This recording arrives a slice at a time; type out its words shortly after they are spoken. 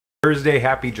Thursday,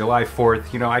 happy July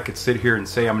 4th. You know, I could sit here and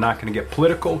say I'm not going to get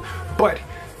political, but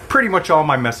pretty much all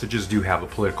my messages do have a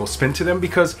political spin to them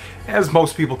because, as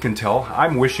most people can tell,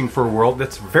 I'm wishing for a world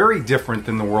that's very different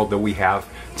than the world that we have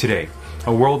today.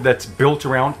 A world that's built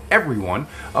around everyone,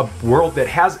 a world that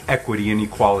has equity and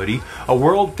equality, a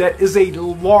world that is a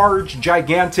large,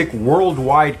 gigantic,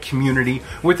 worldwide community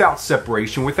without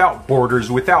separation, without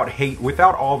borders, without hate,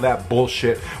 without all that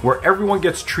bullshit, where everyone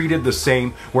gets treated the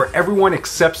same, where everyone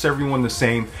accepts everyone the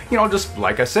same. You know, just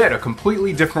like I said, a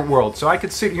completely different world. So I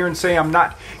could sit here and say I'm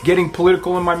not getting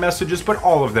political in my messages, but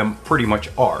all of them pretty much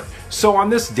are. So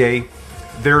on this day,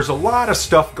 there's a lot of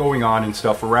stuff going on and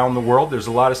stuff around the world. There's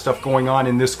a lot of stuff going on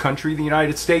in this country, the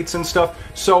United States and stuff.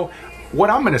 So what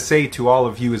I'm going to say to all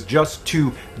of you is just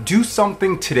to do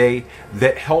something today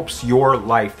that helps your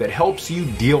life, that helps you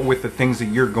deal with the things that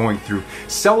you're going through.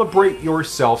 Celebrate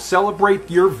yourself, celebrate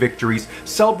your victories,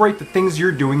 celebrate the things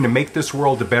you're doing to make this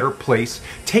world a better place.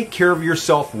 Take care of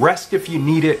yourself, rest if you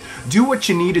need it, do what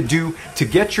you need to do to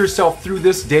get yourself through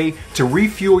this day, to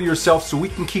refuel yourself so we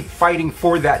can keep fighting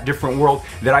for that different world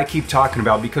that I keep talking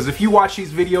about. Because if you watch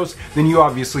these videos, then you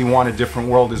obviously want a different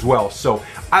world as well. So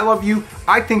I love you.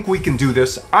 I think we can do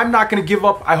this. I'm not going to give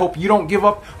up. I hope you don't give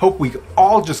up. Hope we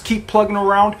all just keep plugging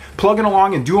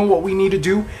along and doing what we need to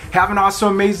do. Have an awesome,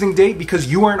 amazing day because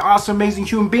you are an awesome, amazing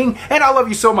human being. And I love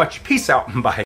you so much. Peace out. Bye.